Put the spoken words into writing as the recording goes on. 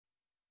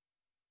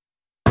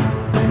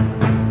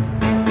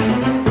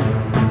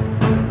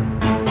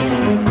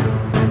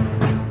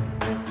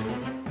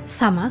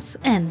Summer's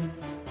End.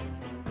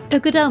 A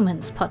Good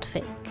Omens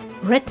podfic,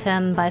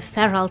 written by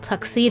Feral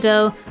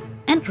Tuxedo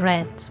and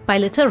read by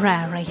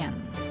Literarian.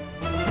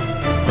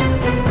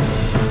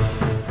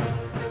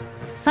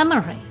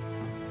 Summary.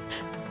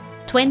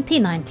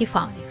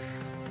 2095.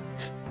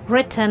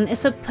 Britain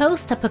is a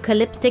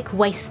post-apocalyptic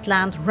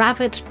wasteland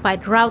ravaged by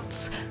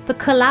droughts, the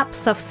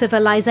collapse of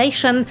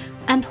civilization,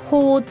 and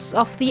hordes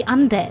of the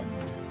undead.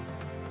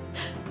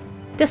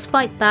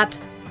 Despite that,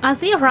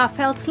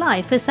 Aziraphale's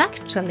life is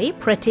actually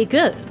pretty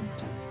good.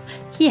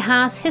 He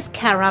has his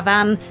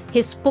caravan,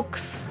 his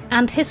books,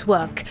 and his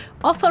work,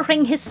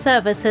 offering his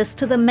services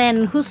to the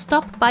men who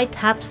stop by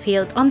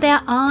Tadfield on their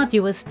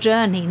arduous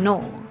journey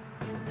north.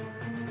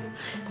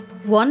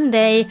 One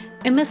day,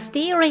 a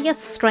mysterious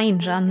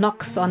stranger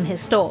knocks on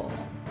his door.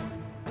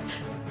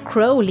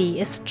 Crowley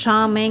is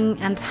charming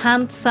and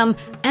handsome,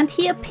 and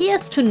he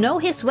appears to know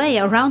his way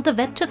around the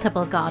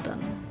vegetable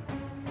garden.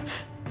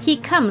 He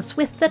comes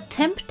with the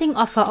tempting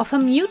offer of a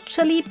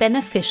mutually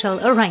beneficial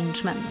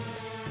arrangement.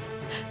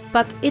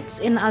 But it's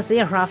in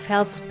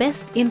Aziraphale's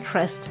best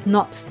interest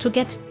not to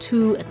get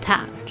too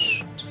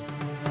attached.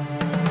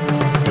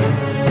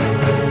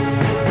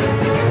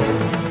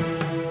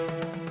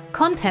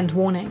 Content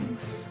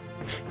warnings.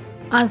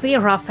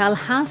 Aziraphale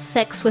has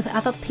sex with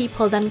other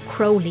people than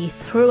Crowley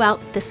throughout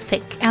this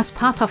fic as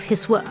part of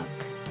his work.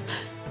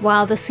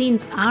 While the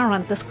scenes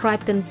aren't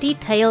described in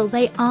detail,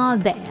 they are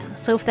there,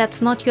 so if that's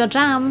not your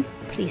jam,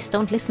 please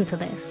don't listen to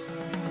this.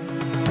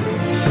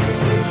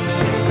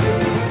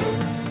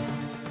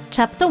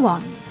 Chapter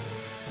 1.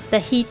 The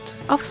Heat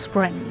of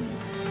Spring.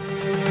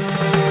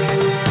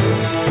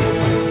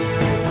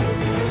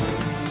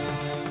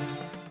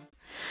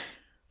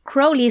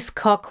 Crowley's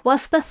cock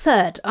was the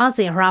third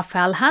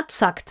Aziraphale had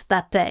sucked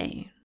that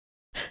day.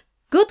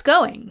 Good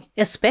going,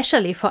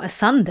 especially for a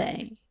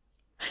Sunday.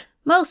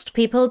 Most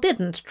people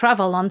didn't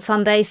travel on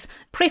Sundays,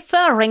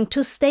 preferring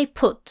to stay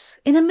put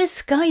in a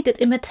misguided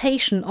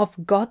imitation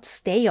of God's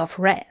day of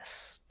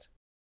rest.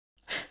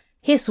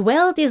 His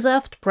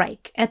well-deserved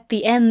break at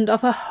the end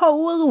of a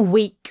whole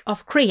week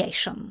of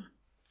creation.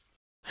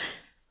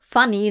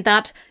 Funny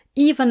that,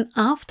 even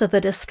after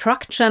the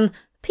destruction,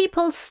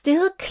 people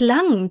still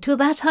clung to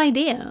that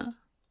idea.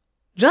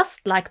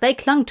 Just like they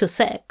clung to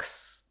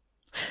sex.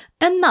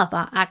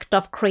 Another act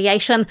of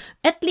creation,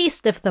 at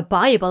least if the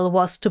Bible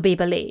was to be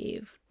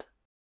believed.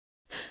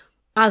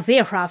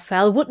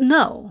 Aziraphale would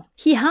know.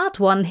 He had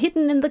one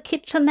hidden in the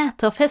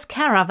kitchenette of his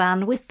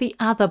caravan with the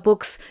other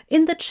books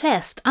in the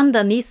chest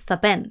underneath the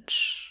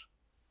bench.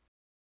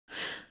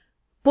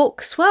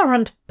 Books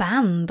weren't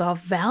banned or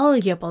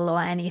valuable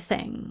or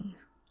anything.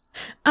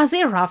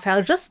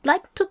 Aziraphale just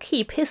liked to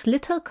keep his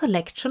little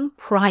collection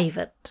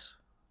private.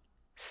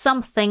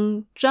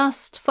 Something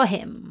just for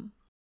him.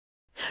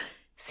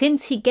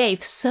 Since he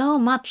gave so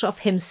much of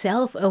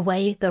himself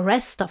away the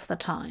rest of the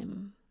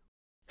time.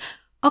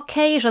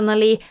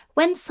 Occasionally,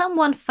 when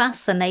someone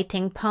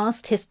fascinating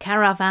passed his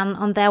caravan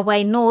on their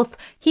way north,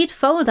 he'd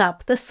fold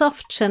up the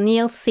soft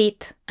chenille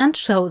seat and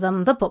show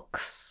them the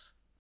books.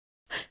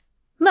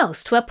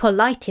 Most were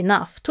polite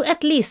enough to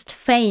at least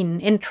feign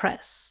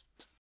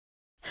interest.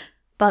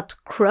 But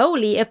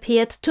Crowley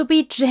appeared to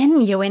be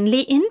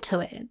genuinely into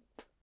it.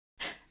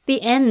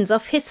 The ends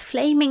of his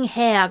flaming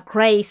hair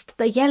grazed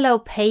the yellow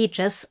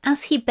pages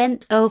as he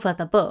bent over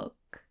the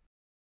book.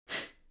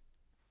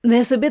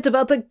 There's a bit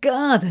about the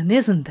garden,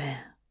 isn't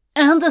there?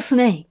 And a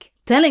snake,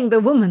 telling the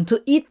woman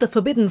to eat the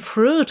forbidden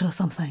fruit or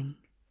something.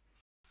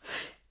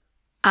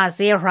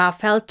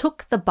 Aziraphale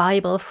took the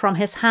Bible from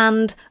his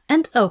hand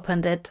and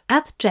opened it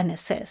at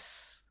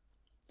Genesis.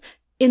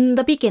 In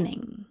the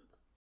beginning.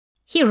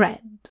 He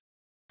read,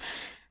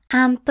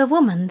 "And the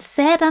woman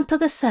said unto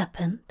the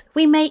serpent,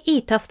 We may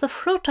eat of the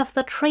fruit of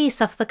the trees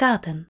of the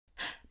garden,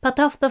 but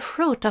of the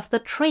fruit of the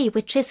tree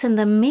which is in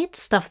the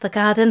midst of the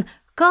garden,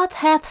 God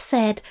hath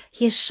said,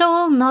 Ye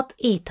shall not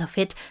eat of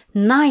it,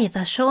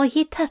 neither shall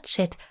ye touch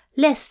it,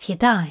 lest ye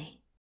die.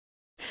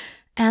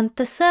 And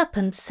the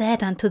serpent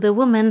said unto the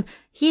woman,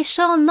 Ye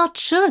shall not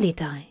surely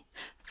die,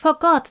 for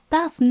God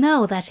doth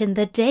know that in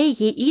the day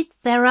ye eat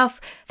thereof,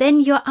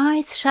 then your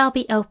eyes shall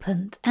be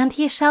opened, and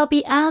ye shall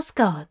be as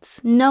gods,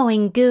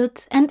 knowing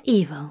good and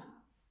evil."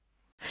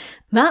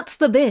 "That's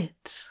the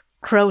bit,"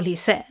 Crowley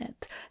said,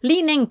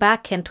 leaning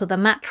back into the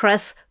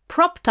mattress,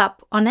 propped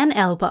up on an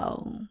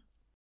elbow.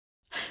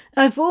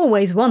 "I've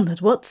always wondered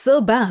what's so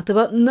bad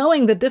about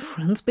knowing the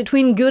difference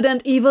between good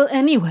and evil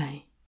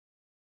anyway."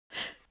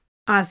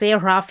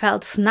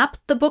 Aziraphale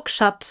snapped the book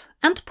shut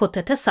and put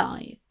it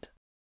aside.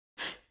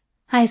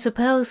 "I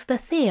suppose the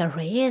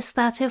theory is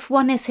that if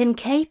one is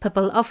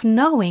incapable of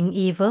knowing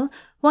evil,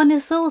 one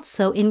is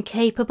also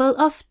incapable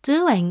of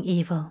doing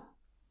evil."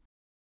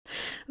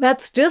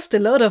 "That's just a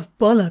lot of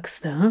bollocks,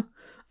 though.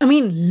 I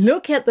mean,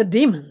 look at the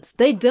demons.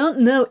 They don't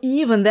know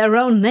even their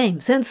own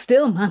names and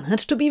still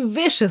manage to be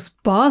vicious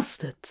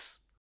bastards."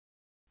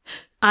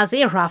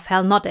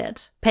 Aziraphale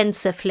nodded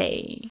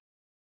pensively.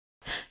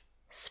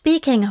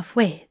 "Speaking of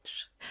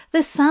which,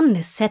 the sun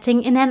is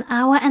setting in an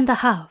hour and a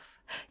half.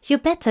 You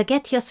better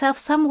get yourself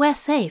somewhere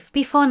safe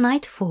before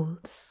night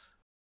falls."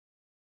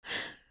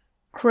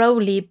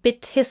 Crowley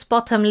bit his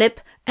bottom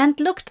lip and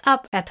looked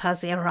up at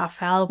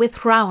Aziraphale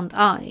with round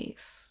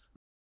eyes.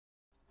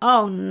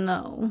 Oh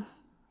no,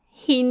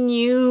 he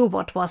knew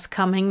what was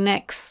coming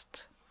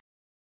next.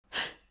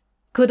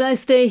 "Could I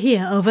stay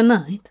here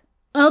overnight?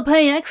 I'll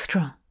pay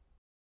extra."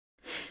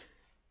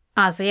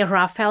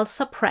 Aziraphale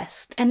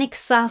suppressed an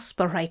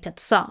exasperated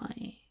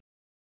sigh.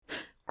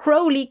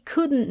 Crowley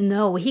couldn't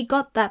know he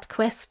got that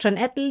question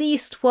at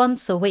least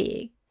once a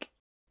week.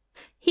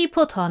 He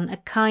put on a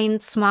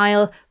kind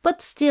smile,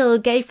 but still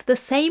gave the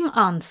same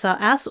answer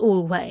as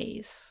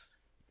always.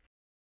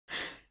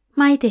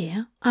 "My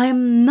dear,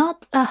 I'm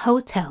not a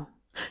hotel.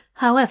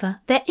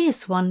 However, there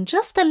is one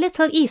just a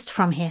little east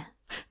from here.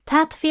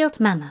 Tadfield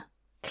Manor.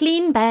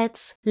 Clean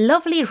beds,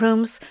 lovely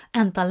rooms,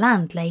 and the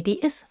landlady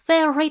is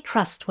very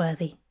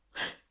trustworthy.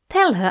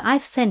 Tell her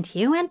I've sent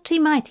you, and she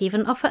might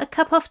even offer a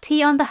cup of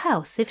tea on the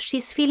house if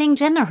she's feeling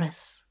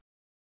generous."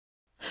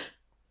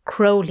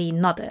 Crowley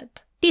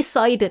nodded,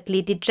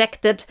 decidedly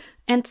dejected,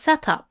 and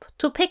sat up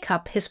to pick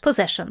up his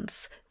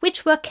possessions,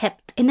 which were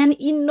kept in an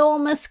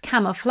enormous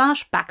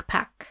camouflage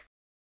backpack.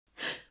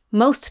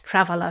 Most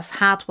travellers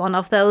had one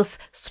of those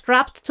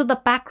strapped to the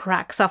back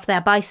racks of their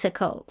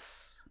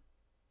bicycles.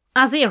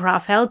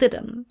 Aziraphale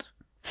didn't.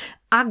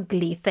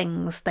 Ugly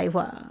things they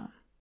were.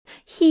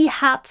 He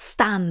had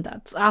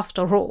standards,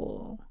 after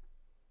all.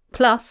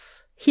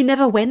 Plus, he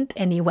never went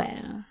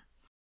anywhere.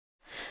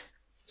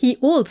 He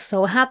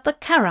also had the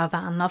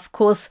caravan, of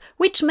course,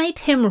 which made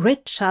him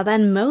richer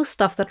than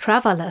most of the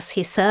travellers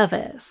he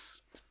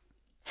serviced.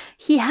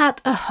 He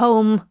had a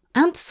home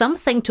and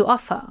something to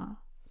offer.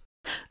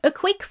 A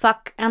quick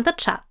fuck and a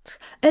chat,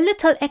 a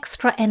little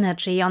extra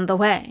energy on the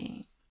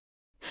way.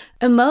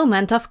 A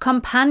moment of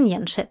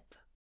companionship.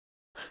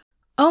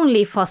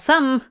 Only for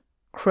some,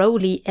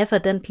 Crowley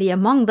evidently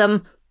among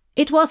them,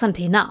 it wasn't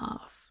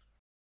enough.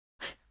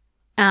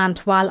 And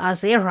while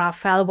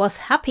Aziraphale was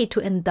happy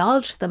to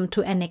indulge them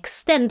to an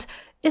extent,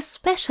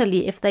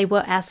 especially if they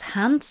were as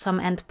handsome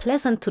and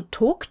pleasant to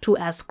talk to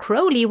as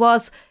Crowley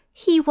was,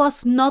 he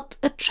was not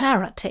a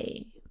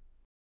charity.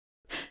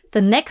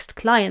 The next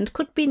client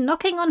could be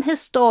knocking on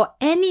his door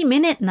any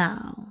minute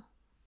now.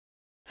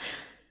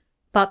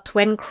 But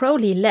when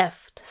Crowley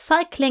left,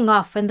 cycling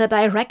off in the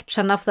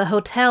direction of the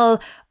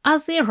hotel,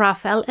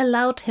 Aziraphale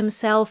allowed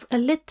himself a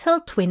little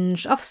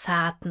twinge of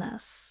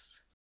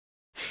sadness.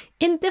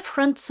 In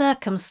different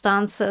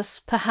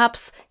circumstances,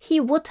 perhaps he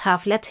would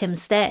have let him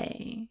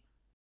stay.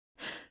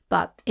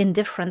 But in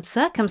different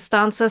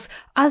circumstances,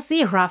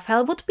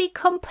 Aziraphale would be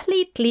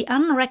completely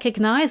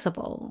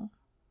unrecognizable.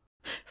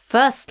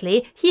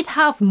 Firstly, he'd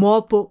have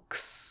more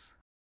books.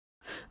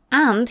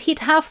 And he'd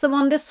have them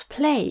on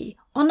display,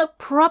 on a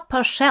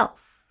proper shelf.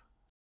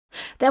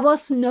 There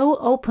was no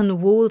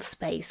open wall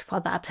space for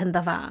that in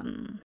the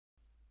van.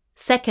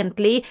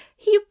 Secondly,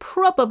 he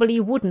probably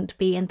wouldn't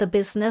be in the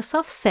business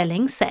of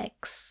selling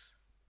sex.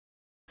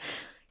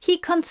 He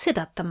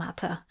considered the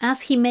matter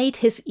as he made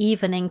his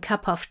evening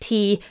cup of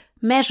tea,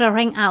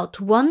 measuring out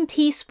 1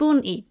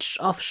 teaspoon each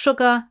of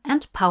sugar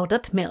and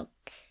powdered milk.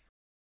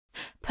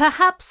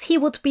 Perhaps he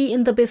would be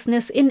in the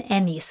business in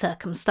any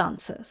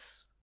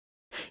circumstances.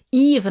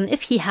 Even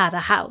if he had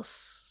a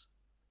house.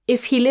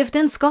 If he lived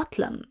in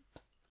Scotland.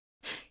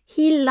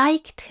 He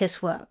liked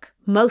his work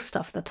most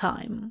of the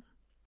time.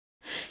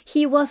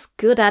 He was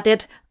good at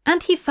it,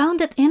 and he found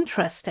it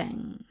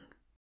interesting.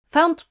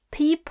 Found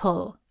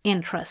people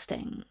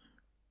interesting.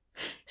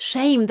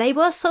 Shame they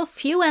were so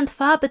few and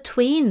far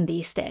between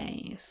these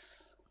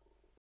days.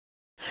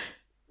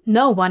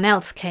 No one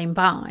else came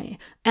by,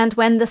 and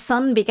when the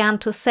sun began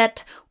to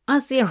set,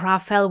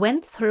 Aziraphale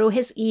went through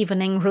his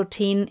evening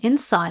routine in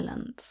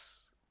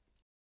silence.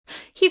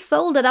 He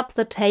folded up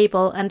the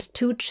table and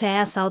 2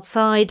 chairs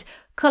outside,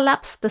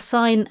 collapsed the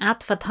sign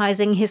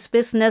advertising his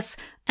business,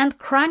 and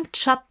cranked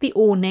shut the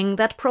awning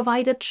that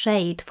provided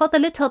shade for the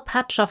little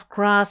patch of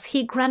grass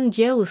he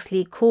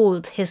grandiosely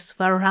called his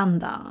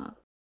veranda.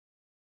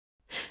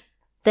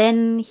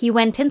 Then he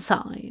went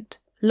inside,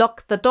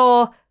 locked the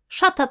door,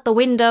 shuttered the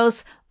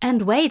windows,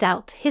 and weighed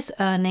out his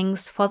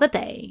earnings for the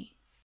day.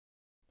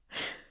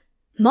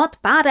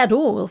 Not bad at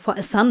all for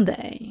a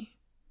Sunday.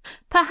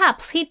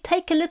 Perhaps he'd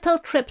take a little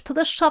trip to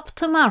the shop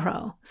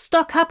tomorrow,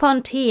 stock up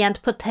on tea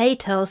and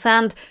potatoes,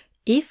 and,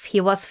 if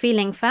he was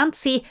feeling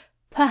fancy,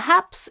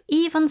 perhaps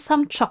even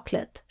some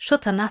chocolate,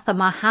 should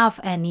Anathema have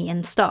any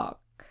in stock.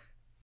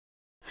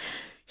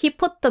 He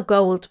put the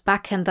gold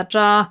back in the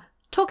jar,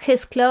 took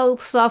his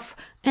clothes off,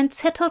 and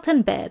settled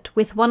in bed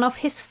with one of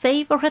his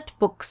favorite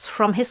books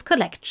from his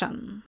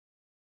collection.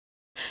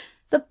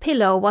 The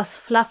pillow was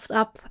fluffed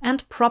up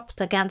and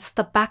propped against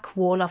the back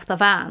wall of the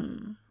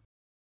van.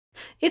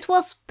 It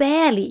was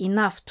barely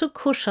enough to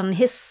cushion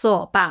his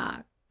sore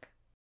back.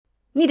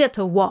 Needed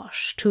a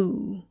wash,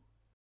 too.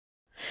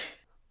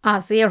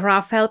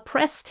 Aziraphale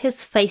pressed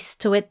his face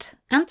to it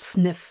and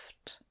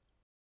sniffed.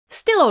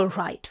 Still all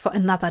right for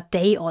another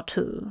day or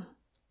 2.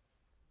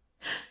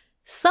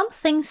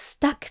 Something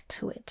stuck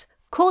to it,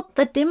 caught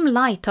the dim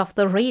light of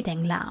the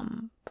reading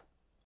lamp.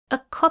 A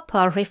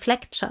copper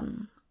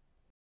reflection.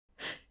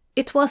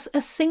 It was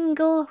a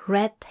single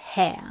red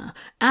hair,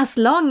 as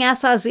long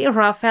as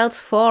Aziraphale's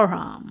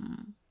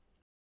forearm.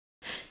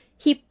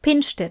 He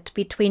pinched it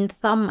between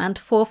thumb and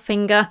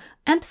forefinger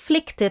and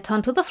flicked it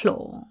onto the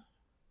floor.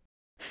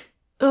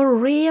 A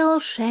real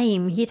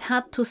shame he'd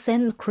had to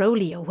send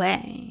Crowley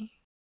away.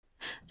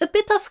 A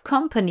bit of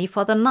company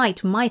for the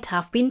night might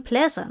have been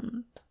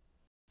pleasant.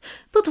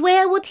 But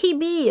where would he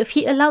be if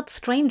he allowed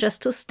strangers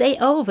to stay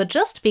over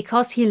just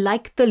because he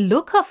liked the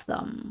look of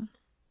them?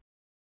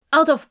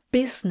 Out of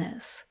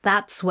business,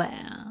 that's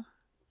where.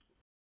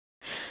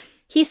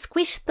 He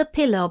squished the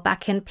pillow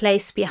back in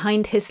place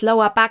behind his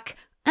lower back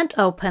and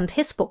opened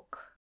his book.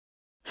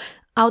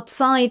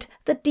 Outside,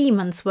 the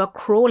demons were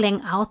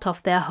crawling out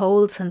of their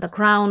holes in the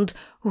ground,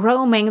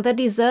 roaming the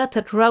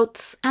deserted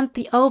roads and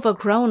the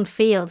overgrown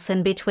fields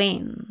in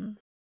between.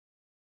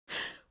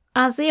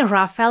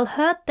 Aziraphale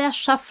heard their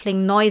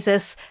shuffling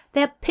noises,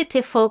 their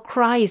pitiful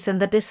cries in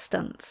the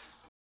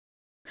distance.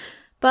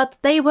 But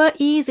they were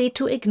easy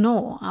to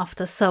ignore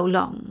after so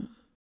long.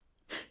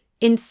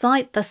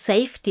 Inside the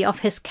safety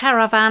of his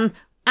caravan,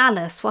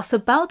 Alice was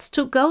about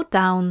to go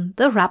down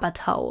the rabbit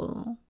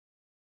hole.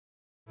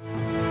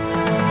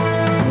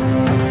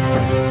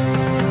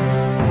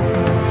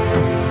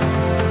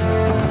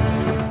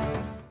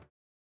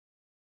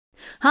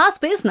 "How's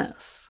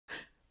business?"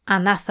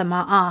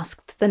 Anathema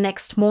asked the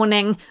next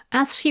morning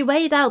as she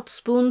weighed out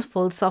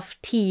spoonfuls of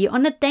tea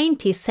on a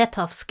dainty set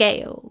of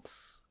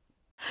scales.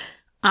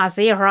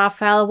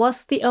 Aziraphale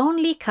was the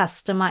only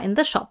customer in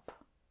the shop.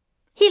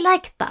 He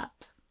liked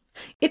that.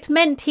 It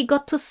meant he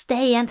got to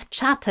stay and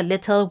chat a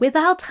little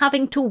without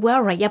having to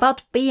worry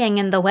about being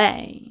in the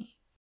way.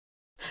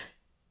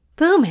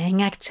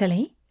 "Booming,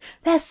 actually.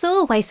 There's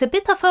always a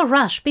bit of a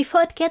rush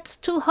before it gets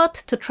too hot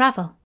to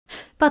travel.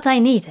 But I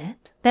need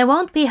it. There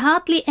won't be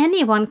hardly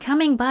anyone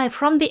coming by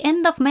from the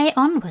end of May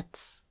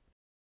onwards."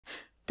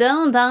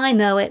 "Don't I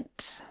know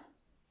it?"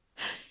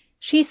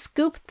 She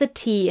scooped the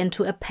tea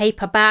into a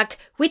paper bag,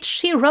 which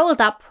she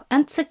rolled up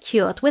and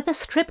secured with a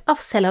strip of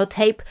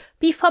sellotape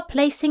before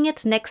placing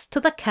it next to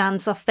the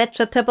cans of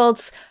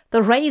vegetables,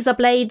 the razor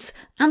blades,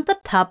 and the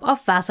tub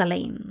of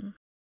Vaseline.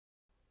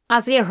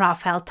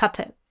 Aziraphale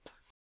tutted.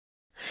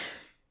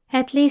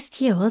 "At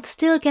least you'll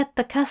still get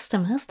the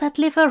customers that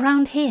live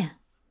around here.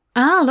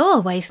 I'll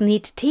always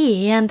need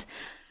tea and—"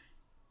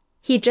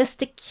 He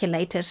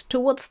gesticulated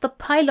towards the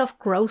pile of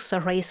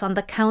groceries on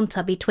the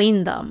counter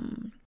between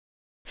them.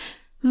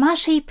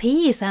 "Mushy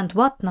peas and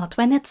whatnot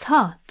when it's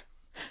hot.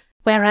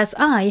 Whereas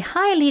I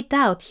highly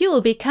doubt you'll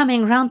be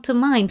coming round to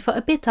mine for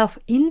a bit of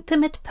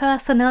intimate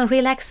personal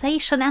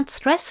relaxation and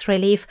stress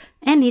relief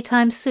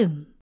anytime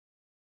soon."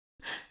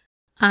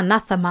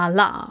 Anathema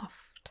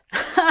laughed.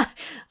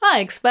 "I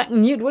expect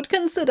Newt would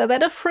consider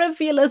that a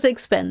frivolous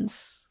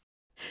expense."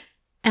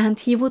 And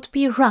he would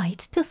be right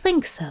to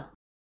think so.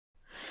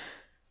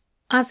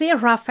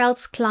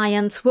 Aziraphale's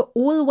clients were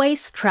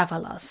always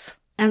travelers,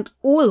 and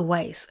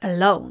always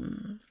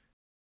alone.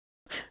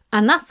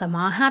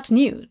 Anathema had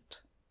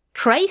Newt,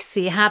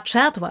 Tracy had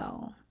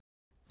Chadwell,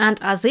 and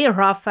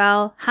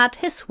Aziraphale had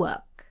his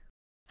work.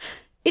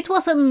 It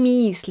was a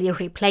measly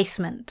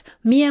replacement,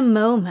 mere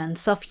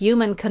moments of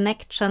human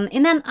connection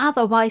in an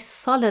otherwise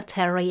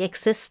solitary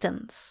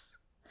existence.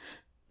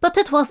 But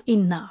it was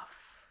enough.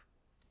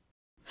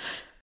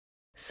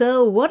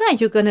 "So what are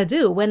you gonna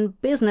do when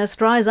business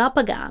dries up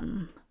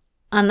again?"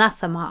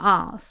 Anathema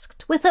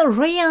asked, with a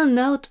real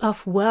note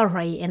of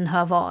worry in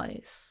her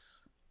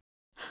voice.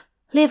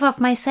 "Live off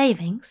my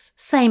savings,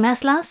 same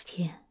as last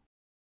year."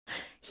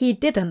 He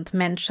didn't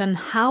mention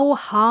how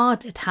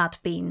hard it had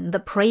been the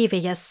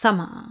previous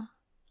summer.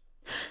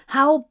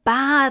 How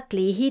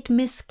badly he'd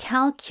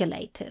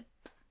miscalculated.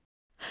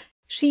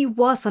 She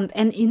wasn't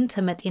an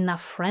intimate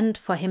enough friend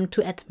for him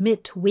to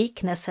admit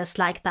weaknesses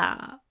like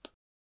that.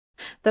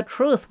 The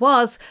truth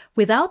was,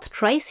 without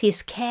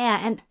Tracy's care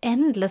and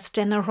endless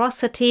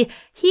generosity,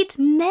 he'd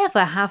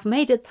never have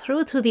made it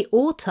through to the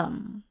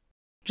autumn.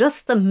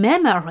 Just the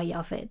memory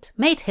of it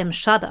made him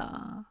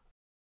shudder.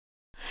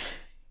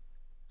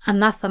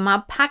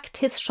 Anathema packed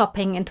his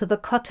shopping into the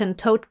cotton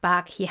tote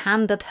bag he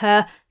handed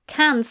her,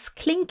 cans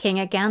clinking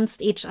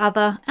against each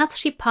other as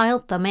she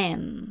piled them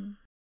in.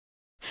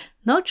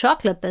 "No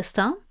chocolate this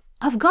time.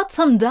 I've got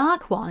some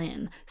dark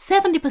wine,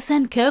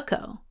 70%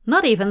 cocoa,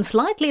 not even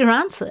slightly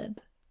rancid."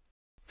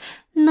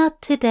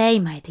 "Not today,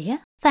 my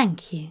dear,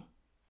 thank you."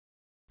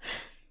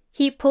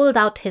 He pulled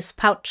out his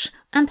pouch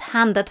and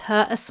handed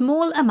her a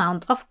small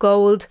amount of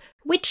gold,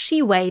 which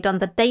she weighed on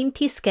the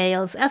dainty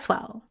scales as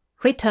well,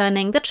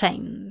 returning the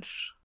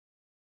change.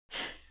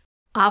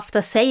 After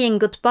saying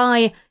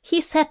goodbye, he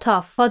set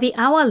off for the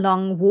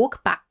hour-long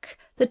walk back,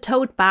 the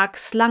tote bag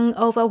slung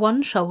over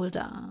one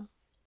shoulder.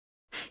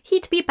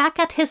 He'd be back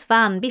at his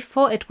van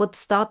before it would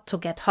start to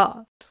get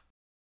hot.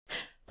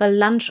 The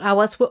lunch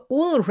hours were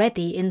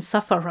already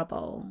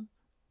insufferable.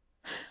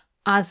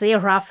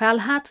 Aziraphale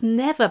had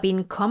never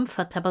been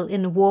comfortable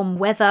in warm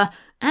weather,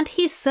 and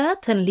he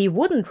certainly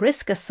wouldn't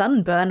risk a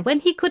sunburn when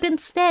he could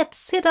instead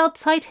sit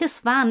outside his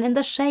van in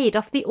the shade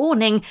of the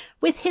awning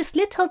with his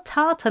little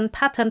tartan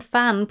patterned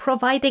fan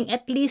providing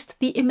at least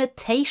the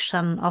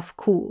imitation of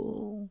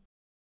cool.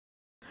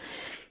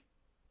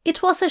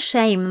 It was a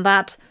shame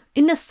that,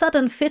 in a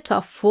sudden fit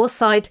of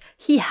foresight,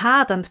 he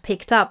hadn't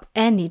picked up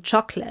any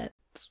chocolate.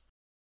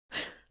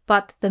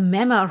 But the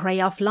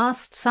memory of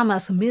last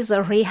summer's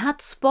misery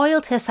had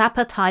spoiled his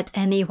appetite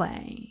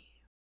anyway.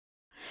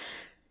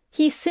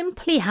 He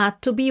simply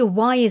had to be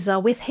wiser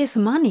with his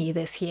money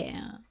this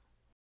year.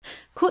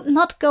 Could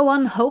not go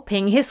on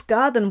hoping his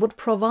garden would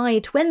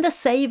provide when the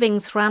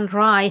savings ran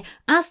dry,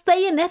 as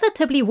they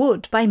inevitably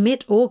would by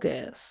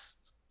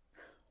mid-August.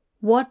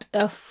 What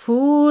a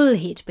fool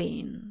he'd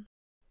been.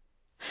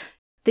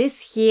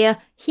 This year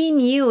he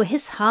knew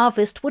his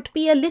harvest would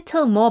be a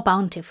little more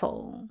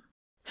bountiful.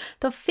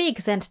 The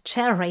figs and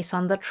cherries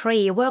on the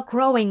tree were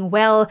growing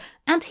well,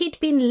 and he'd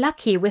been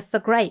lucky with the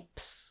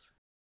grapes.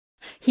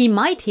 He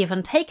might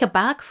even take a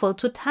bagful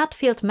to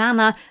Tadfield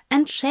Manor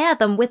and share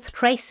them with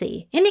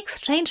Tracy in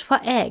exchange for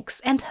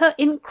eggs and her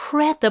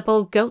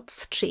incredible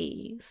goat's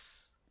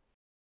cheese.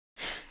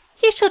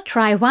 "You should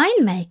try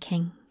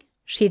winemaking,"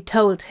 she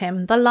told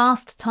him the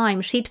last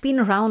time she'd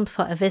been round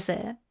for a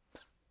visit.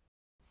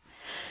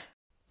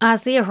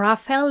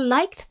 Aziraphale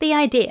liked the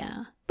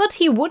idea, but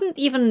he wouldn't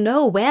even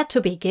know where to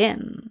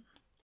begin.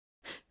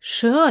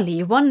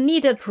 Surely one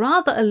needed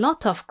rather a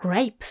lot of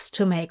grapes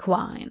to make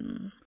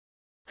wine.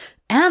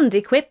 And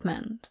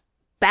equipment,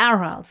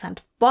 barrels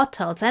and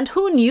bottles and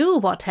who knew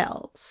what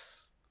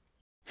else.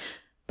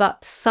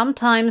 But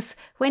sometimes,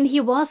 when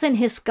he was in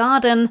his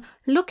garden,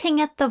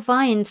 looking at the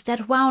vines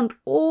that wound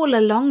all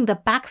along the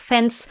back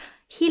fence,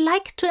 he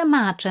liked to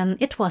imagine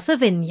it was a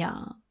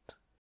vineyard.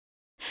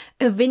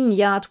 A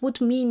vineyard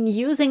would mean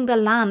using the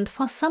land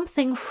for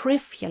something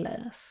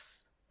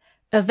frivolous.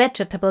 A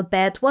vegetable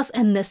bed was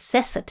a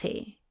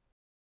necessity.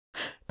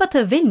 But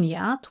a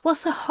vineyard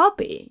was a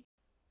hobby.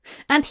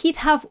 And he'd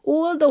have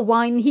all the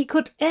wine he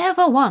could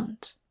ever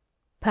want.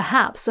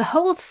 Perhaps a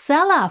whole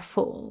cellar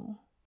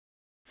full.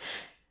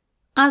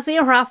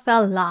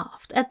 Aziraphale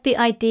laughed at the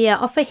idea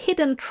of a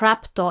hidden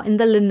trapdoor in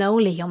the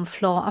linoleum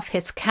floor of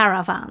his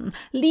caravan,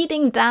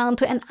 leading down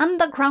to an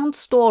underground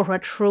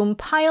storage room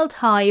piled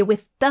high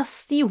with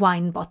dusty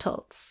wine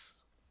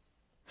bottles.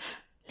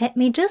 "Let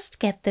me just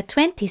get the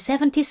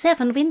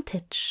 2077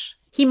 vintage,"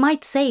 he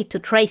might say to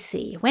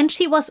Tracy when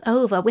she was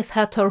over with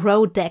her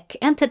Tarot deck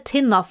and a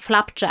tin of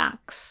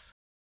flapjacks.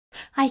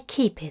 "I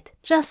keep it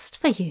just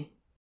for you."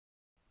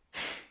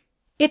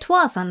 It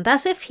wasn't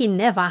as if he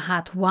never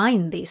had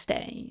wine these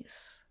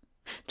days.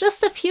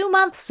 Just a few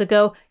months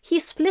ago, he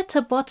split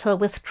a bottle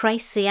with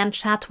Tracy and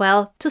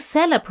Shadwell to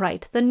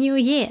celebrate the new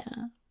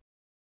year.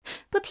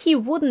 But he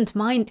wouldn't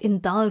mind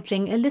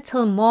indulging a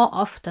little more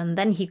often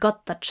than he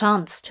got the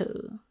chance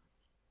to.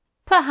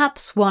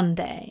 Perhaps one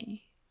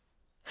day.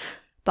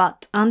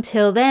 But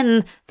until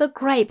then, the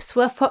grapes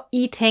were for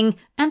eating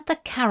and the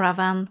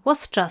caravan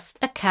was just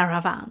a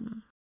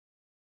caravan.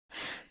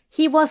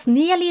 He was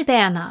nearly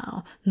there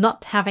now,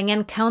 not having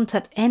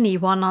encountered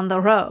anyone on the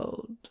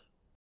road.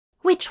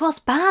 Which was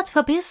bad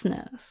for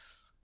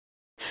business.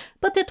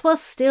 But it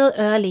was still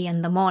early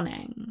in the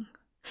morning.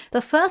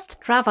 The first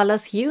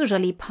travellers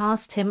usually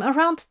passed him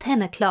around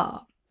 10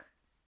 o'clock.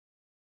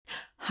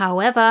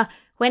 However,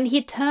 when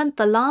he turned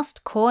the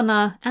last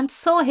corner and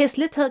saw his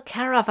little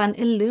caravan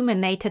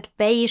illuminated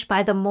beige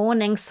by the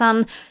morning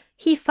sun,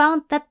 he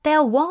found that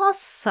there was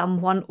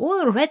someone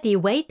already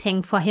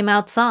waiting for him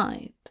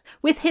outside,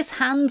 with his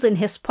hands in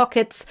his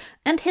pockets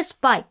and his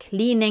bike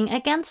leaning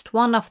against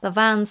one of the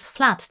van's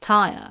flat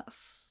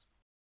tires.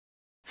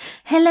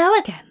 "Hello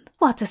again,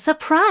 what a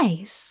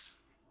surprise!"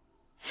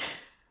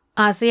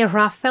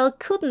 Aziraphale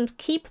couldn't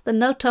keep the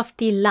note of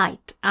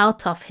delight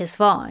out of his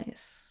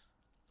voice.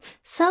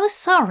 "So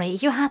sorry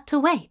you had to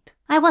wait.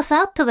 I was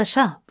out to the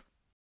shop."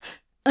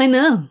 "I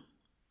know."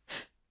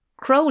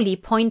 Crowley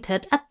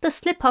pointed at the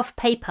slip of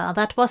paper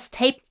that was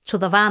taped to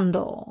the van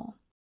door.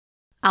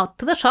 "Out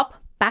to the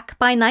shop, back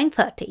by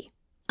 9:30.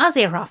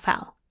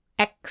 Aziraphale,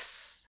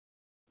 X."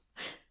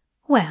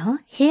 "Well,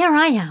 here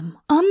I am,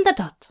 on the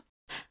dot.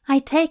 I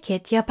take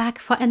it you're back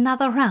for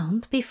another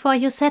round before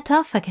you set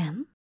off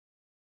again?"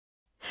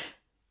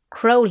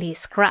 Crowley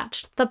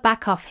scratched the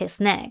back of his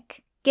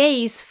neck,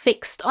 gaze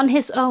fixed on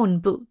his own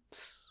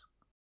boots.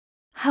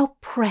 How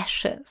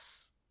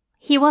precious.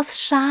 He was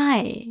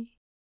shy.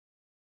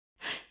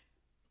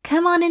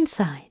 "Come on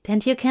inside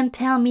and you can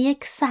tell me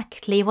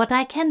exactly what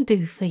I can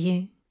do for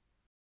you."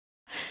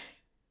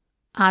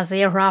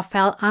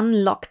 Aziraphale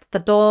unlocked the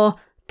door,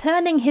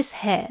 turning his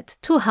head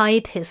to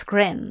hide his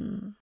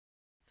grin.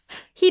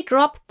 He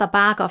dropped the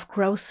bag of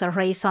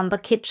groceries on the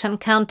kitchen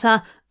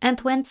counter and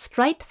went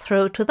straight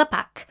through to the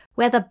back,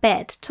 where the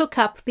bed took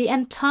up the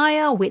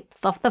entire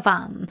width of the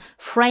van,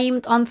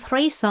 framed on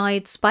 3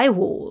 sides by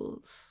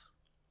walls.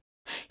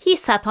 He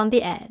sat on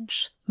the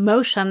edge,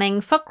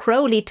 motioning for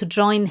Crowley to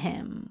join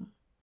him.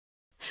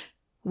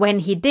 When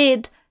he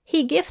did,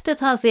 he gifted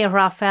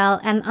Aziraphale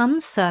an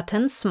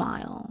uncertain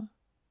smile.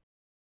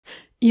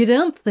 You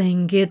don't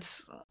think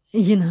it's,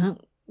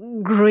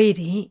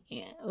 greedy,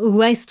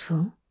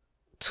 wasteful,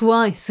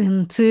 twice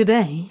in 2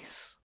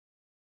 days?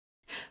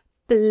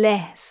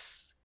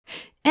 Bless!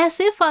 As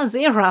if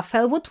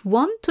Aziraphale would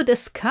want to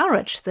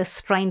discourage this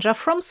stranger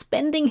from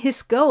spending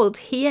his gold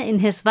here in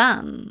his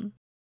van.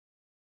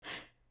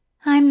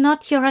 I'm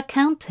not your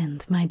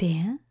accountant, my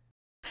dear.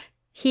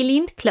 He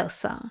leaned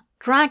closer,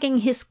 dragging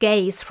his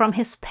gaze from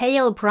his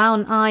pale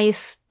brown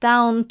eyes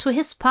down to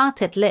his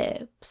parted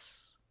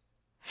lips.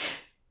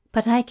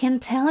 But I can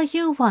tell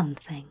you one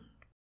thing.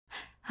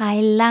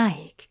 I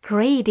like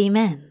greedy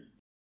men.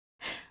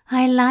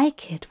 I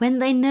like it when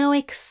they know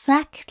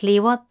exactly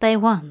what they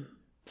want.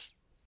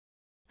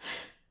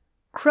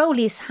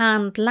 Crowley's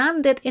hand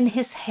landed in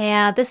his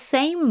hair the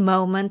same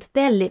moment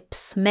their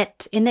lips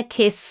met in a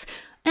kiss,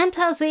 and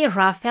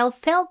Aziraphale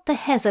felt the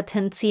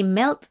hesitancy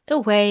melt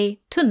away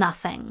to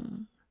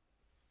nothing.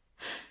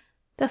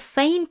 The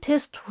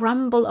faintest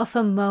rumble of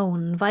a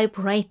moan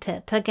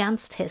vibrated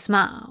against his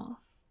mouth.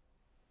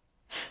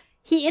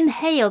 He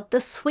inhaled the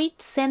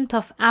sweet scent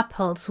of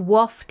apples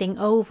wafting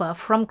over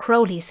from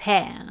Crowley's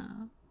hair.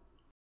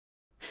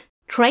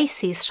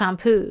 Tracy's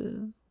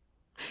shampoo.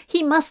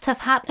 He must have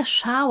had a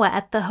shower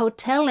at the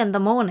hotel in the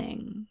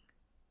morning,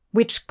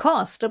 which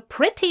cost a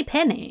pretty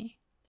penny.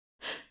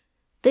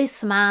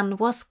 This man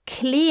was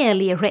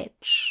clearly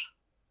rich,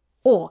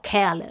 or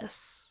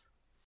careless.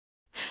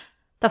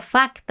 The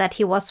fact that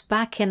he was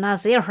back in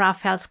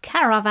Aziraphale's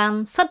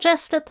caravan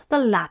suggested the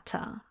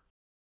latter.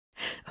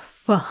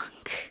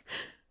 Fuck,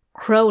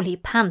 Crowley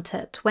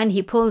panted when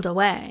he pulled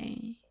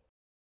away.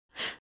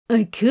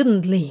 I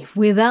couldn't leave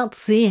without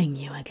seeing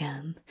you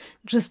again.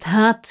 Just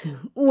had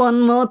to,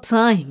 one more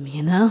time,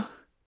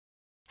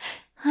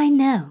 I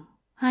know.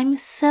 I'm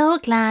so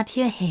glad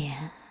you're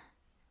here.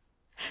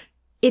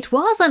 It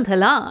wasn't a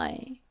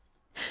lie.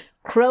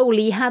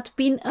 Crowley had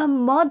been a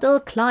model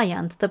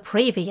client the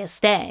previous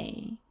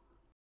day.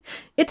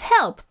 It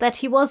helped that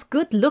he was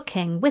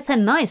good-looking with a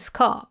nice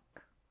cock.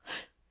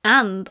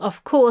 And,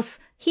 of course,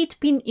 he'd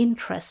been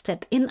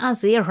interested in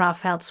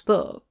Aziraphale's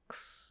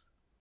books.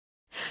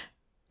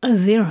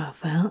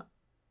 Aziraphale,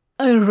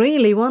 I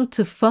really want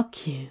to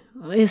fuck you.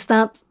 Is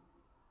that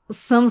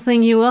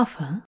something you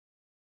offer?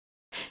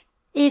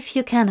 If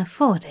you can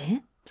afford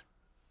it.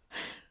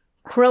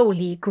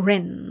 Crowley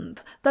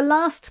grinned, the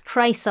last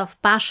trace of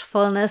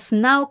bashfulness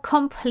now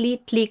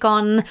completely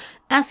gone,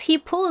 as he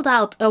pulled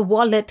out a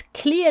wallet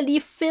clearly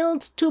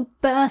filled to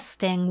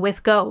bursting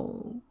with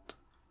gold.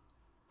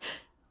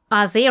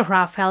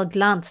 Aziraphale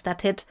glanced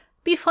at it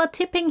before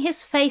tipping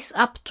his face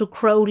up to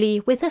Crowley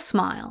with a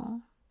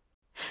smile.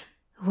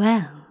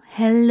 Well,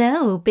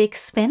 hello, big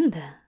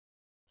spender.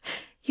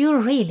 You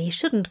really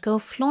shouldn't go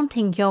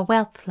flaunting your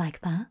wealth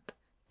like that.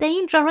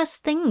 Dangerous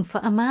thing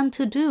for a man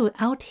to do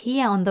out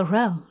here on the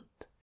road.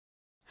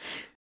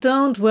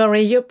 Don't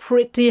worry your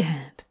pretty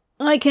head.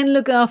 I can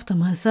look after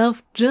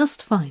myself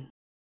just fine.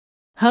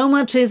 How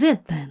much is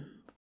it then?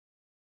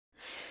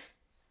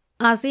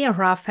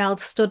 Aziraphale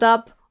stood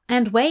up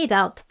and weighed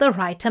out the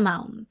right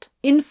amount,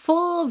 in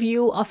full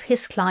view of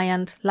his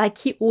client like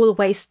he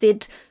always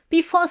did,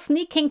 before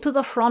sneaking to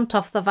the front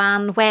of the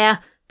van where,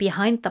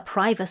 behind the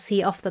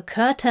privacy of the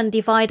curtain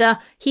divider,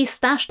 he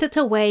stashed it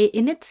away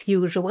in its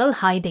usual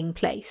hiding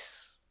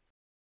place.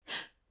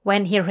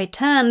 When he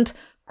returned,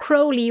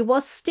 Crowley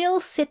was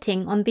still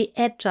sitting on the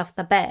edge of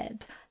the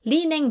bed,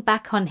 leaning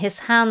back on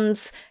his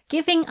hands,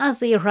 giving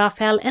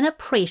Aziraphale an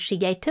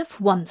appreciative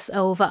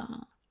once-over.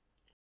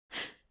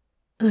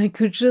 I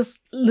could just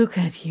look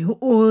at you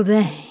all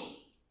day.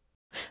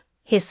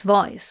 His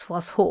voice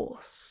was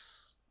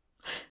hoarse.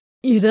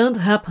 You don't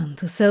happen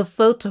to sell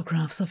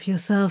photographs of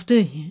yourself, do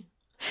you?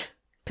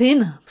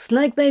 Pin-ups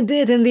like they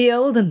did in the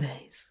olden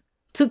days,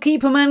 to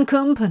keep a man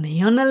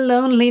company on a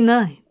lonely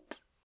night.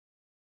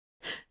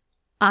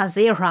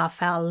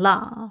 Aziraphale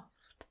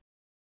laughed.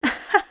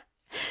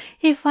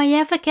 If I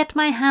ever get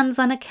my hands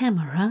on a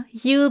camera,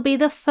 you'll be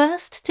the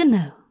first to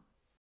know.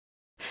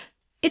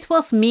 It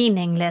was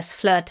meaningless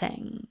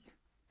flirting.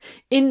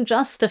 In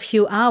just a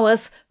few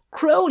hours,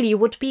 Crowley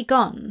would be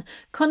gone,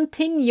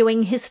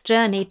 continuing his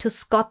journey to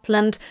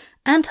Scotland,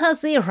 and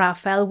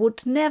Aziraphale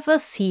would never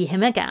see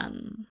him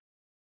again.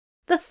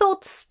 The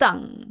thought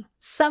stung,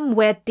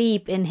 somewhere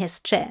deep in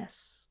his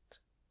chest.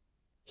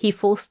 He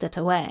forced it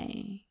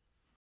away.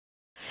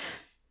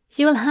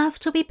 You'll have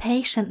to be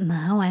patient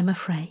now, I'm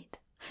afraid.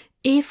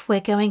 If we're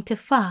going to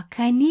fuck,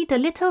 I need a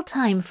little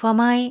time for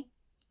my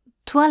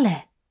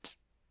toilette.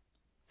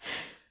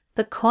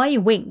 The coy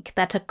wink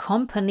that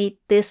accompanied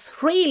this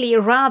really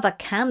rather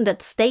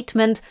candid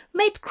statement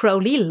made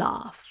Crowley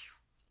laugh.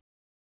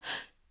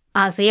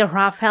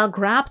 Aziraphale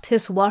grabbed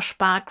his wash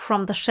bag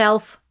from the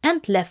shelf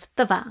and left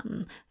the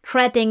van,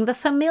 treading the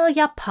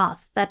familiar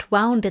path that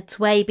wound its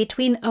way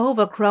between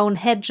overgrown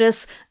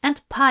hedges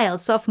and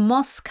piles of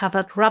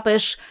moss-covered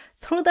rubbish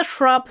through the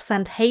shrubs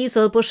and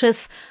hazel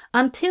bushes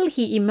until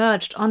he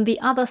emerged on the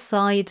other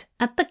side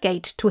at the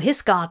gate to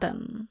his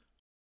garden.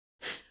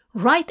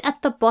 Right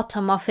at the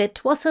bottom of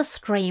it was a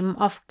stream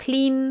of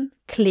clean,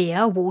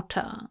 clear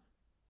water.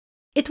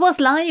 It was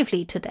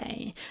lively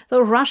today,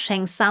 the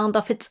rushing sound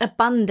of its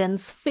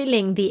abundance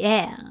filling the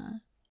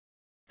air.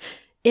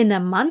 In a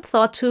month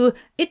or two,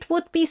 it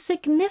would be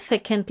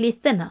significantly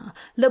thinner,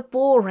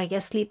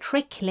 laboriously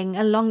trickling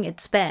along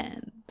its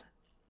bed.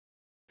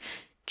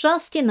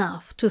 Just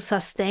enough to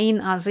sustain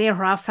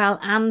Aziraphale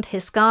and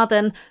his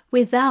garden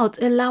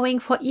without allowing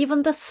for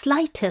even the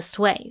slightest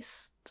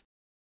waste.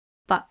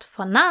 But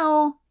for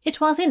now, it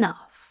was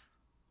enough.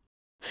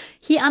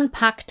 He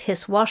unpacked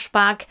his wash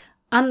bag,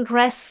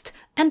 undressed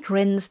and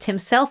rinsed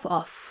himself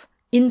off,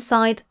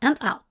 inside and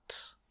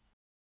out.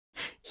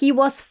 He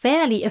was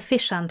fairly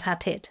efficient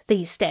at it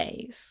these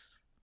days.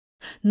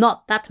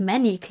 Not that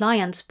many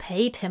clients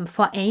paid him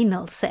for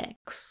anal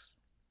sex.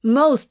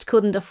 Most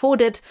couldn't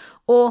afford it,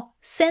 or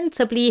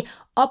sensibly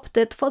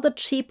opted for the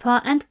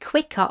cheaper and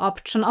quicker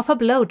option of a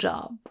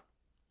blowjob.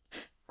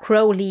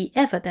 Crowley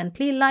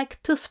evidently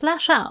liked to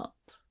splash out.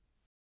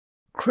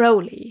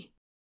 Crowley.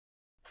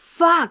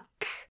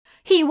 Fuck!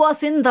 He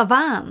was in the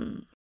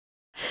van.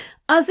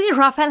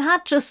 Aziraphale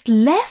had just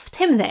left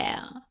him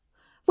there,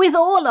 with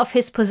all of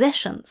his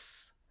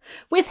possessions,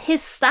 with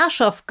his stash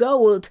of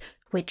gold,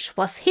 which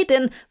was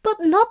hidden but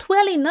not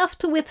well enough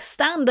to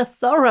withstand a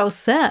thorough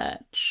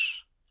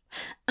search,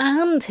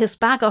 and his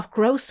bag of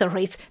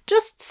groceries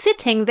just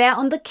sitting there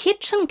on the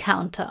kitchen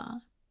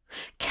counter,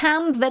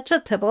 canned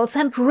vegetables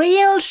and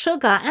real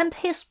sugar and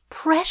his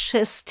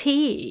precious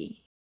tea.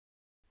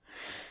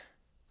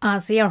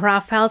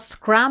 Aziraphale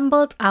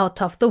scrambled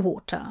out of the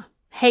water,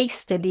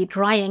 hastily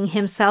drying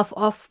himself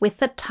off with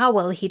the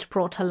towel he'd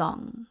brought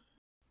along.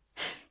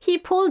 He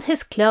pulled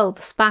his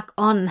clothes back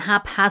on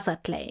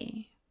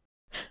haphazardly.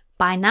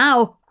 By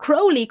now,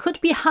 Crowley could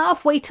be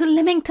halfway to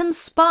Lymington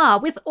Spa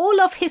with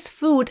all of his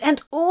food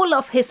and all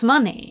of his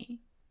money.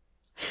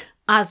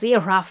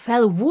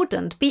 Aziraphale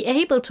wouldn't be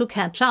able to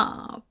catch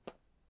up.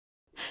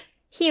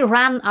 He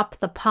ran up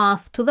the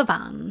path to the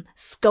van,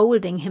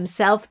 scolding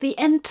himself the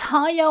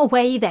entire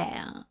way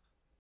there.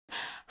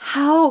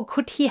 How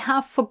could he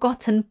have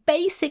forgotten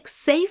basic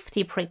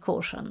safety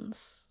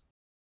precautions?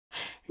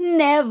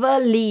 Never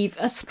leave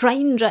a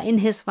stranger in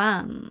his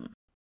van.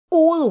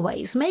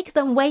 Always make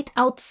them wait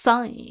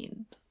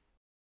outside.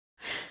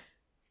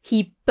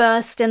 He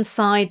burst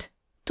inside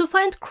to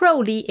find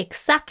Crowley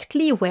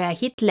exactly where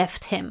he'd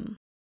left him,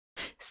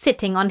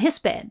 sitting on his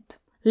bed,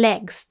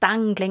 legs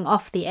dangling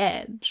off the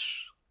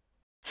edge.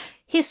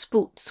 His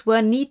boots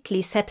were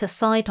neatly set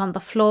aside on the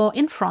floor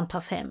in front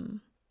of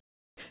him.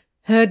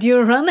 "Heard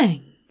you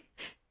running,"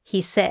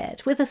 he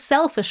said with a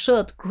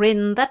self-assured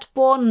grin that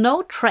bore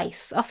no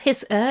trace of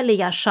his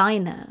earlier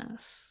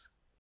shyness.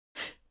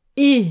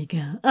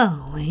 "Eager,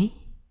 are we?"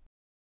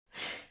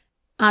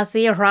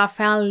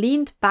 Aziraphale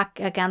leaned back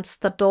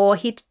against the door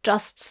he'd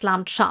just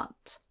slammed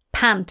shut,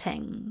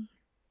 panting.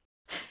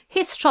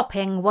 His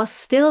shopping was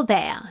still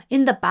there,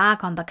 in the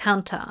bag on the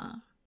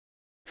counter.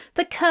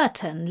 The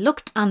curtain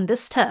looked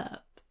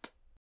undisturbed.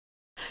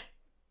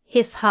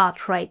 His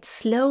heart rate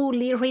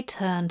slowly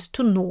returned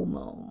to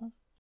normal.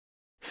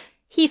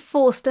 He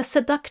forced a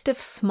seductive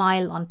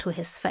smile onto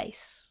his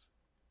face.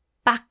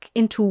 Back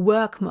into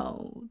work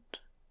mode.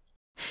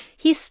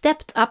 He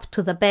stepped up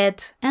to the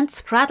bed and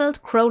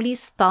straddled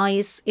Crowley's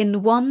thighs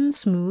in one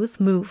smooth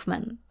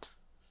movement.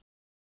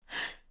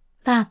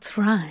 "That's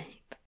right.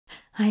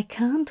 I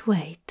can't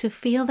wait to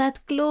feel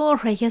that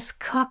glorious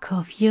cock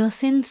of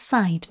yours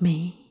inside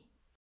me."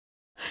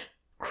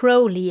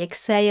 Crowley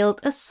exhaled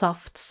a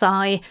soft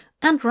sigh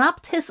and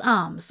wrapped his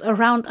arms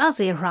around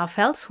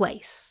Aziraphale's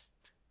waist.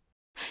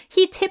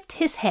 He tipped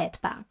his head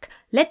back,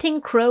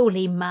 letting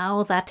Crowley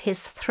mouth at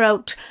his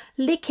throat,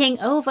 licking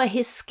over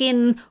his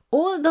skin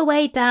all the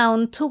way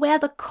down to where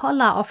the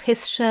collar of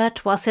his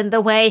shirt was in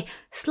the way,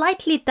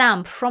 slightly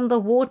damp from the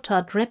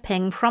water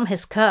dripping from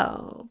his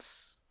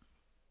curls.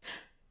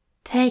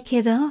 "Take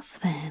it off,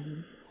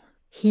 then,"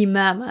 he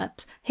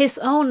murmured, his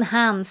own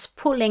hands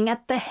pulling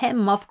at the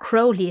hem of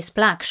Crowley's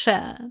black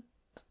shirt.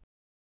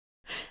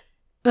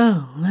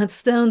 "Oh,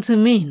 that's down to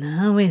me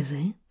now, is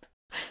it?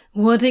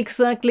 What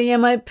exactly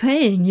am I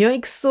paying your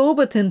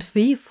exorbitant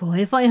fee for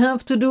if I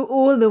have to do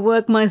all the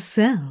work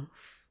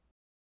myself?"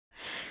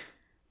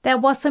 There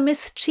was a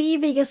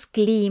mischievous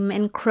gleam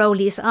in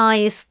Crowley's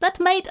eyes that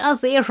made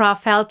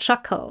Aziraphale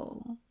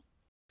chuckle.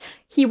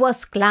 He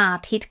was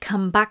glad he'd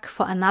come back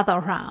for another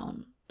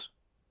round.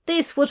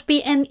 This would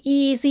be an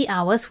easy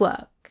hour's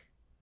work.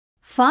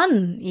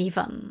 Fun,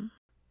 even.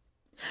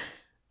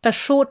 A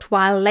short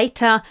while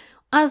later,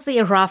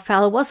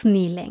 Aziraphale was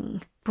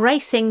kneeling,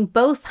 bracing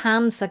both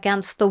hands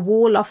against the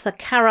wall of the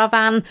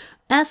caravan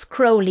as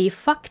Crowley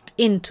fucked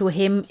into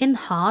him in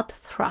hard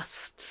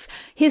thrusts,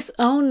 his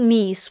own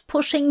knees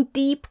pushing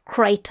deep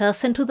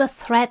craters into the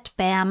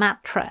threadbare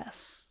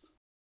mattress.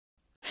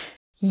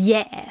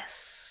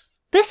 Yes,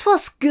 this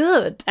was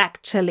good,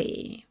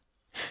 actually.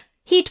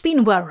 He'd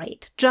been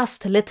worried,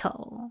 just a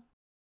little.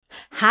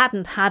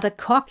 Hadn't had a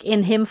cock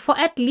in him for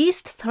at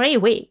least 3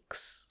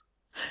 weeks.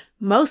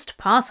 Most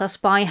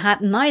passers-by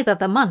had neither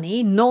the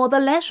money nor the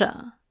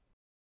leisure.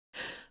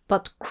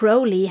 But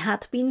Crowley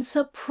had been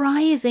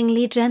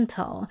surprisingly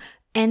gentle,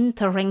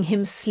 entering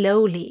him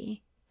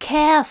slowly,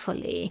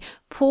 carefully,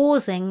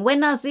 pausing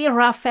when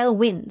Aziraphale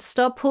winced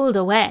or pulled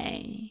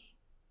away.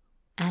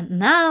 And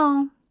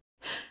now,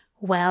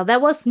 well, there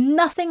was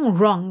nothing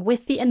wrong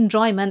with the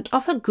enjoyment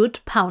of a good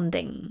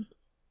pounding.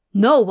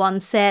 No one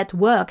said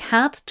work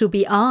had to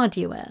be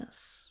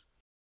arduous.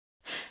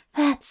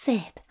 "That's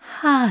it,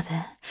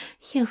 harder.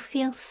 You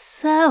feel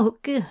so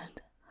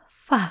good.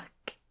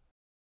 Fuck."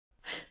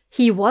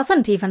 He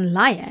wasn't even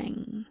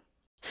lying.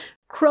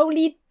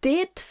 Crowley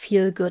did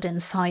feel good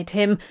inside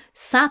him,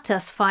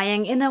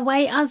 satisfying in a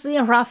way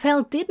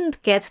Aziraphale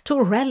didn't get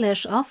to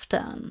relish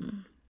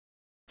often.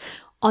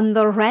 On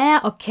the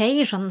rare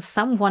occasion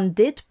someone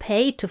did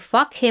pay to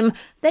fuck him,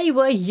 they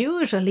were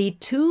usually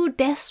too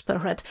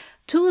desperate,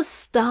 too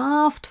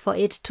starved for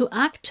it to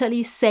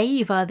actually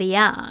savor the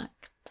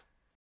act.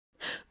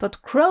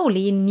 But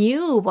Crowley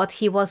knew what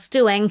he was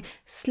doing,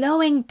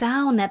 slowing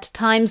down at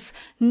times,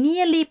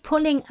 nearly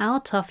pulling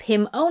out of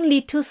him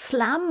only to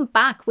slam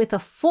back with a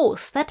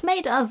force that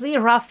made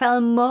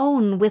Aziraphale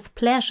moan with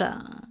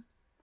pleasure.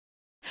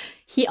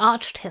 He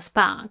arched his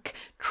back,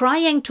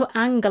 trying to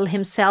angle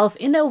himself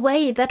in a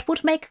way that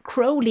would make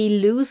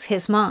Crowley lose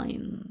his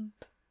mind.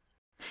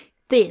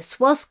 This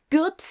was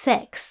good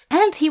sex,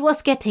 and he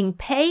was getting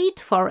paid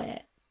for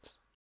it.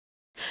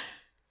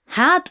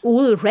 Had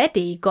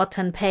already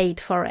gotten paid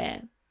for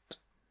it.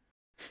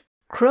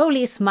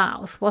 Crowley's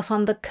mouth was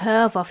on the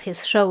curve of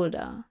his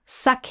shoulder,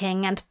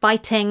 sucking and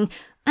biting,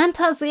 and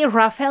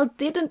Aziraphale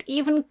didn't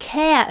even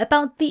care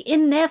about the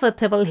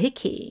inevitable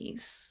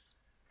hickeys.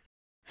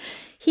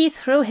 He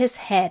threw his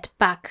head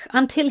back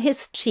until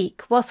his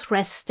cheek was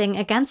resting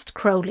against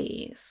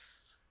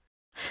Crowley's.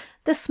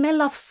 The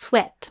smell of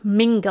sweat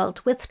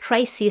mingled with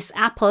Tracy's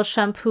apple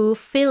shampoo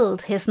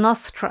filled his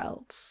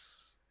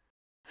nostrils.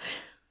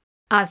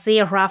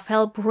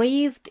 Aziraphale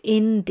breathed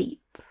in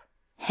deep,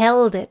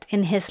 held it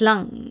in his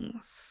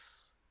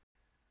lungs.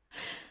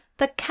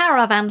 The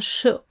caravan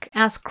shook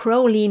as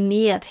Crowley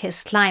neared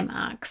his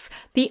climax,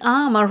 the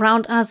arm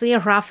around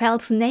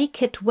Aziraphale's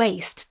naked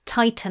waist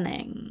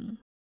tightening.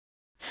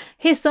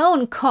 His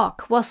own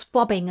cock was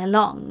bobbing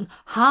along,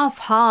 half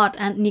hard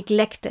and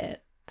neglected.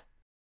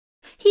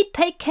 He'd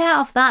take care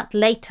of that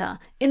later,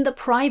 in the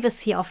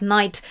privacy of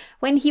night,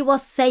 when he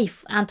was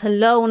safe and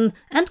alone,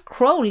 and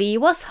Crowley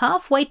was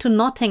halfway to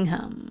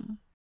Nottingham.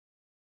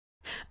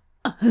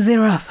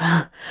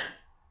 "Aziraphale,"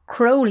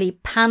 Crowley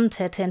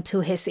panted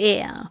into his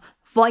ear,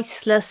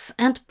 voiceless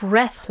and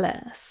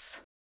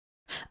breathless.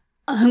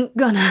 "I'm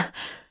gonna—"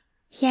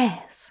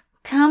 "Yes,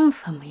 come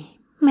for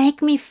me.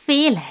 Make me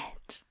feel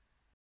it."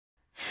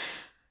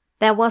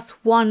 There was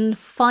one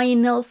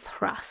final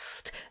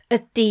thrust, a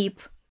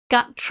deep,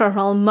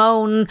 guttural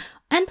moan,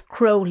 and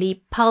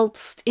Crowley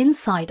pulsed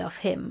inside of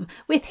him,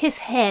 with his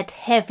head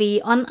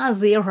heavy on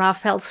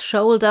Aziraphale's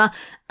shoulder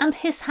and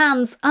his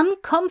hands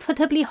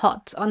uncomfortably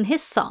hot on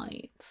his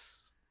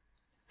sides.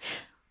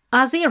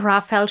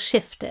 Aziraphale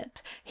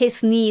shifted,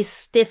 his knees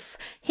stiff,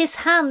 his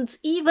hands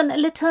even a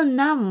little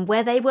numb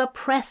where they were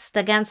pressed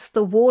against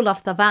the wall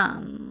of the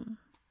van.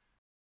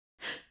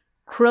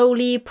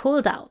 Crowley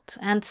pulled out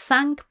and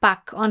sank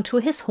back onto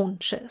his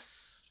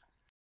haunches.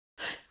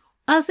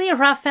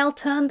 Aziraphale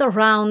turned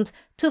around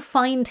to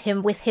find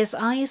him with his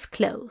eyes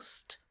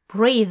closed,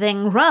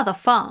 breathing rather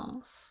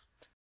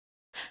fast.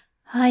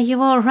 "Are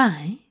you all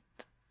right?"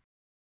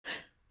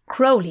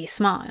 Crowley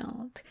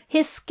smiled,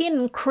 his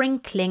skin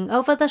crinkling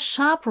over the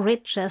sharp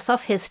ridges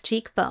of his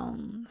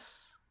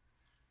cheekbones.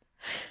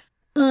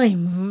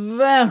 "I'm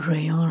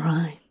very all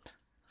right.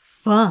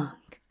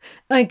 Fuck,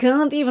 I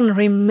can't even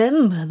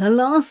remember the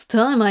last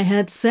time I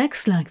had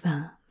sex like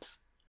that."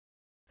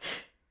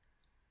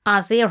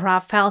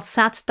 Aziraphale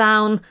sat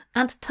down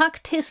and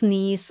tucked his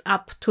knees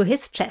up to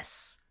his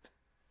chest.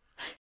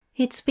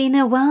 "It's been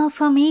a while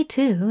for me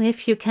too,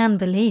 if you can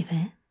believe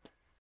it."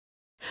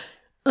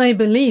 "I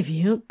believe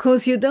you,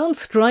 'cause you don't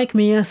strike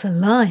me as a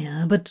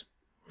liar, but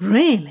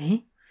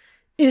really?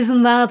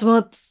 Isn't that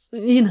what,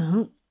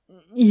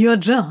 your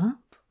job?"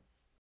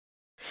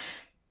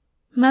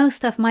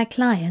 "Most of my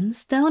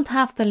clients don't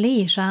have the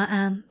leisure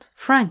and,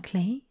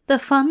 frankly, the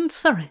funds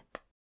for it.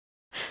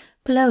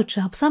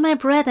 Blowjobs are my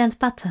bread and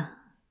butter."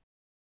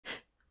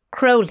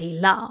 Crowley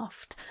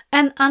laughed,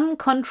 an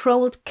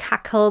uncontrolled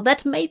cackle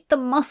that made the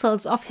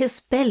muscles of his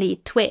belly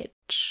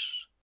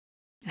twitch.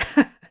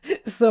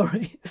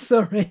 Sorry.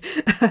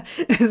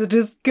 It's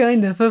just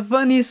kind of a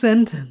funny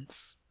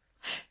sentence."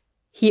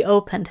 He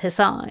opened his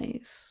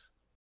eyes.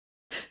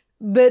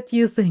 "Bet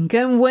you think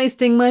I'm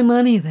wasting my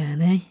money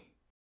then, eh?"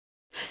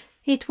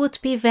 "It would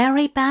be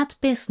very bad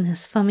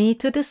business for me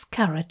to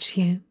discourage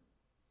you."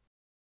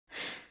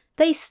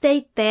 They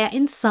stayed there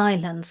in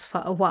silence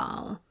for a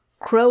while,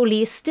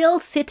 Crowley still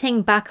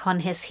sitting back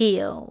on his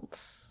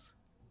heels.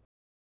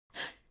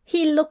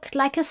 He looked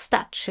like a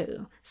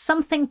statue,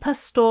 something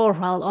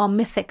pastoral or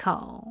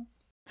mythical.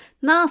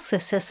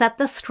 Narcissus at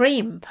the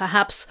stream,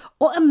 perhaps,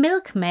 or a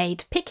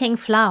milkmaid picking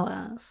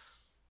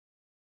flowers.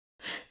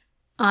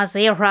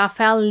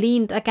 Aziraphale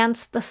leaned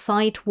against the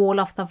side wall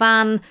of the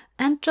van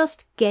and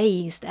just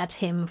gazed at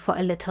him for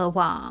a little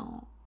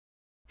while.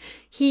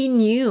 He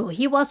knew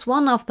he was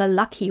one of the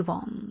lucky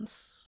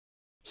ones.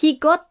 He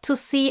got to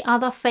see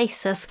other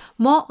faces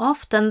more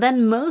often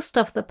than most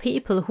of the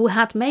people who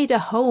had made a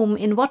home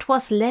in what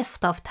was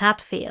left of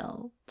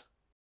Tadfield.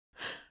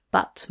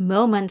 But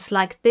moments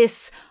like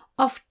this,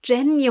 of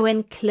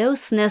genuine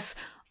closeness,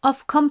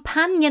 of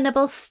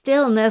companionable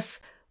stillness,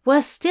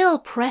 were still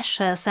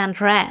precious and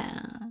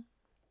rare.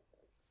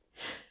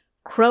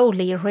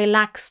 Crowley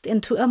relaxed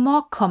into a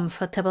more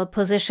comfortable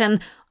position,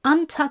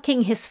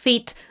 untucking his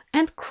feet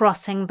and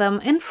crossing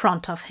them in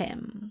front of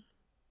him.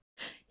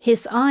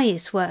 His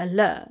eyes were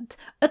alert,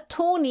 a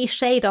tawny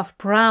shade of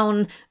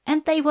brown,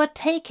 and they were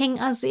taking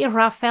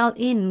Aziraphale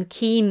in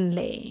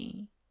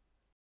keenly.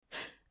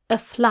 A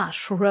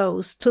flush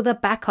rose to the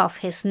back of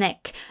his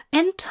neck,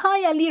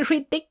 entirely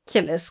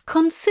ridiculous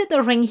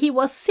considering he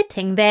was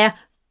sitting there,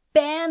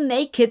 bare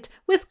naked,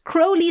 with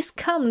Crowley's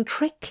cum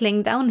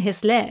trickling down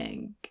his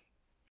leg.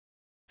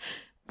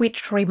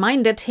 Which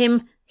reminded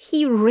him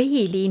he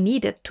really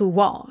needed to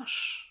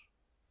wash.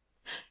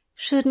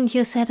 "Shouldn't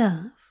you set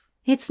off?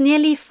 It's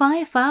nearly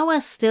 5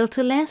 hours still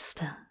to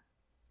Leicester."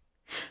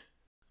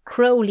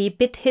 Crowley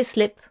bit his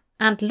lip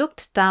and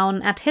looked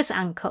down at his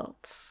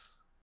ankles.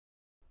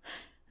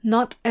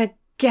 "Not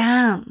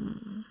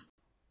again."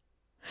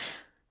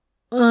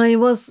 "I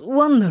was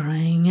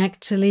wondering,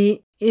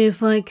 actually,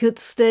 if I could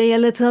stay a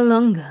little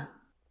longer."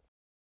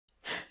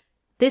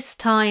 This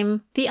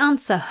time the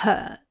answer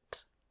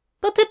hurt,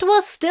 but it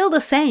was still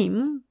the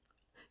same.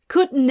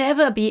 Could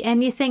never be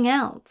anything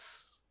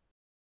else.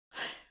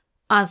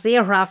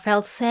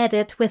 Aziraphale said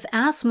it with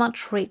as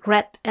much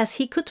regret as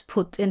he could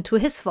put into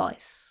his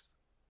voice.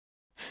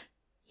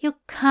 "You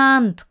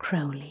can't,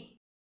 Crowley.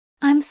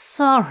 I'm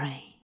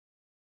sorry."